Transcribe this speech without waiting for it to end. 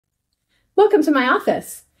Welcome to my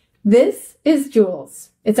office. This is Jules.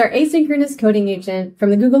 It's our asynchronous coding agent from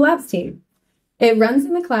the Google Labs team. It runs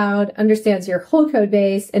in the cloud, understands your whole code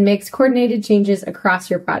base, and makes coordinated changes across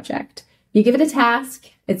your project. You give it a task,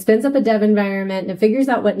 it spins up a dev environment, and it figures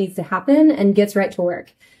out what needs to happen and gets right to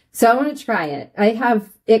work. So I want to try it. I have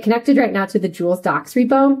it connected right now to the Jules docs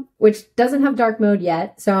repo, which doesn't have dark mode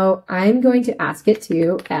yet. So I'm going to ask it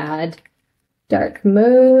to add dark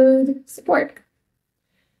mode support.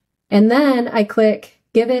 And then I click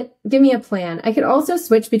give me a plan. I could also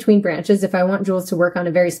switch between branches if I want Jules to work on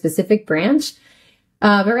a very specific branch.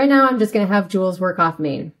 But right now I'm just going to have Jules work off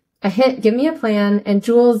main. I hit give me a plan and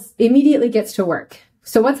Jules immediately gets to work.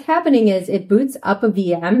 So what's happening is it boots up a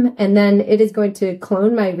VM and then it is going to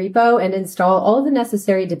clone my repo and install all the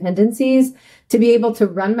necessary dependencies to be able to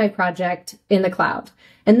run my project in the cloud.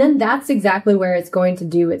 And then that's exactly where it's going to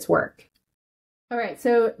do its work. All right,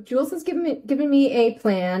 so Jules has given me a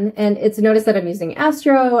plan, and it's noticed that I'm using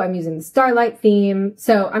Astro, I'm using the Starlight theme,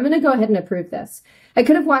 so I'm going to go ahead and approve this. I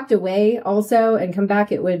could have walked away also and come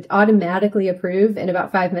back. It would automatically approve in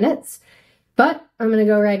about 5 minutes, but I'm going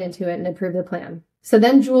to go right into it and approve the plan. So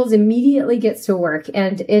then Jules immediately gets to work,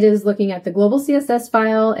 and it is looking at the global CSS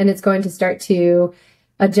file, and it's going to start to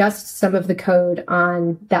adjust some of the code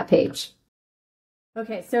on that page.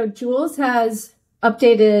 Okay, so Jules has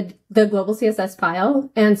updated the global CSS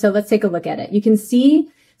file. And so let's take a look at it. You can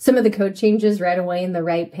see some of the code changes right away in the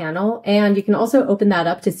right panel. And you can also open that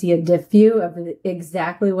up to see a diff view of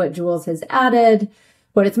exactly what Jules has added,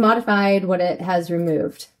 what it's modified, what it has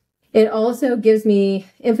removed. It also gives me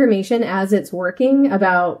information as it's working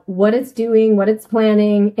about what it's doing, what it's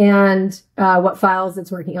planning, and what files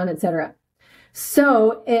it's working on, etc.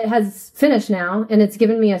 So it has finished now, and it's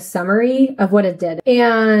given me a summary of what it did.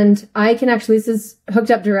 And I can actually, this is hooked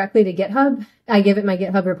up directly to GitHub. I give it my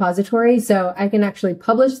GitHub repository, so I can actually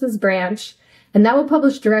publish this branch, and that will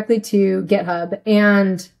publish directly to GitHub.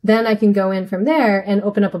 And then I can go in from there and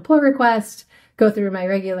open up a pull request, go through my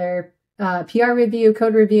regular PR review,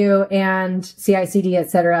 code review, and CI/CD,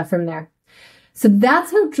 etc. from there. So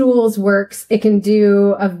that's how Jules works. It can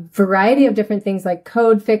do a variety of different things like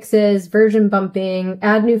code fixes, version bumping,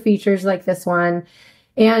 add new features like this one.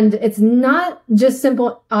 And it's not just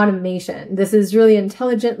simple automation. This is really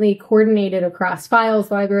intelligently coordinated across files,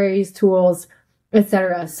 libraries, tools,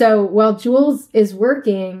 etc. So while Jules is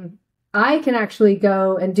working, I can actually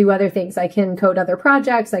go and do other things. I can code other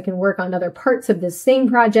projects. I can work on other parts of this same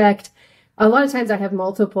project. A lot of times I have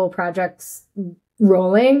multiple projects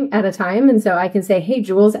rolling at a time. And so I can say, hey,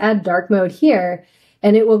 Jules, add dark mode here,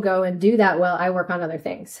 and it will go and do that while I work on other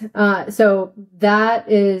things. So that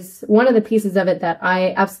is one of the pieces of it that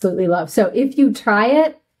I absolutely love. So if you try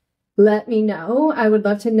it, let me know. I would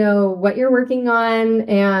love to know what you're working on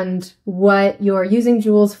and what you're using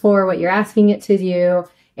Jules for, what you're asking it to do,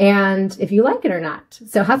 and if you like it or not.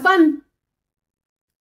 So have fun.